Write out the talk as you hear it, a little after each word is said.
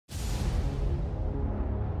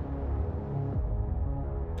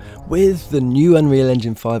With the new Unreal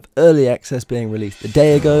Engine 5 early access being released a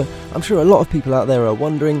day ago, I'm sure a lot of people out there are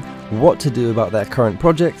wondering what to do about their current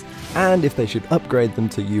projects and if they should upgrade them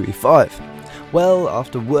to UE5. Well,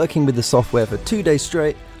 after working with the software for 2 days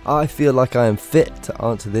straight, I feel like I am fit to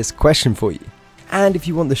answer this question for you. And if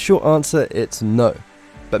you want the short answer, it's no,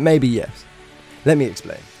 but maybe yes. Let me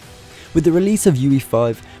explain. With the release of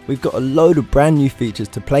UE5, we've got a load of brand new features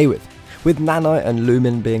to play with. With Nanite and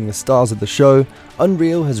Lumen being the stars of the show,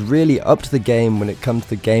 Unreal has really upped the game when it comes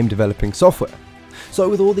to game developing software. So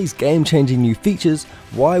with all these game-changing new features,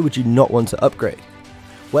 why would you not want to upgrade?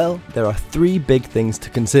 Well, there are 3 big things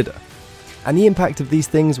to consider. And the impact of these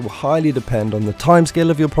things will highly depend on the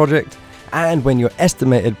timescale of your project and when your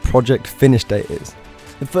estimated project finish date is.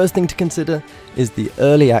 The first thing to consider is the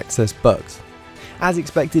early access bugs. As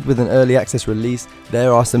expected with an early access release,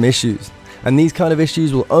 there are some issues. And these kind of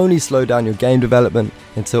issues will only slow down your game development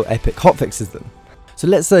until Epic hotfixes them. So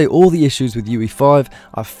let's say all the issues with UE5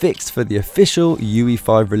 are fixed for the official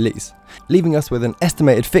UE5 release, leaving us with an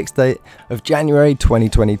estimated fix date of January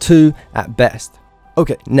 2022 at best.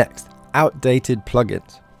 Okay, next, outdated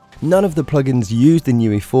plugins. None of the plugins used in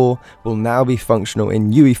UE4 will now be functional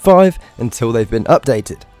in UE5 until they've been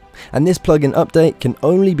updated. And this plugin update can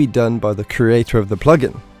only be done by the creator of the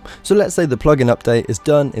plugin. So let's say the plugin update is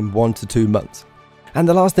done in 1 to 2 months. And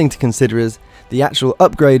the last thing to consider is the actual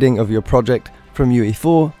upgrading of your project from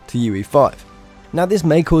UE4 to UE5. Now this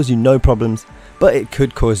may cause you no problems, but it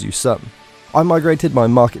could cause you some. I migrated my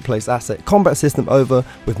marketplace asset combat system over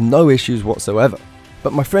with no issues whatsoever.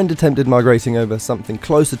 But my friend attempted migrating over something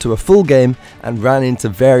closer to a full game and ran into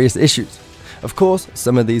various issues. Of course,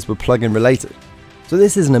 some of these were plugin related. So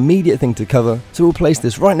this is an immediate thing to cover, so we'll place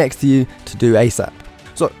this right next to you to do ASAP.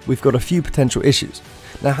 So we've got a few potential issues.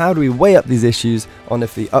 Now how do we weigh up these issues on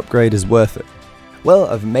if the upgrade is worth it? Well,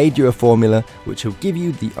 I've made you a formula which will give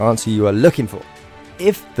you the answer you are looking for.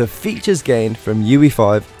 If the features gained from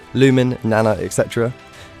UE5, Lumen, Nano, etc.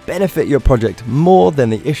 benefit your project more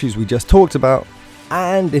than the issues we just talked about,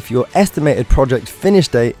 and if your estimated project finish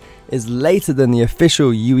date is later than the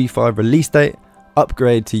official UE5 release date,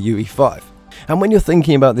 upgrade to UE5. And when you're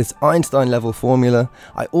thinking about this Einstein level formula,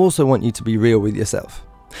 I also want you to be real with yourself.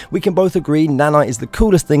 We can both agree Nanite is the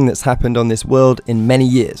coolest thing that's happened on this world in many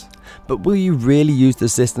years, but will you really use the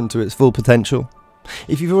system to its full potential?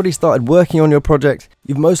 If you've already started working on your project,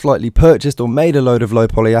 you've most likely purchased or made a load of low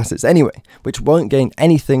poly assets anyway, which won't gain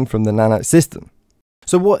anything from the Nanite system.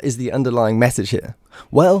 So what is the underlying message here?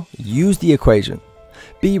 Well, use the equation.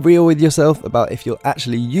 Be real with yourself about if you'll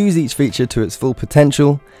actually use each feature to its full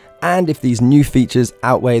potential, and if these new features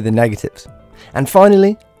outweigh the negatives. And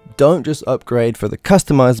finally, don't just upgrade for the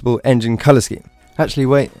customizable engine color scheme. Actually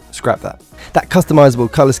wait, scrap that. That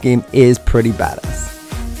customizable color scheme is pretty badass.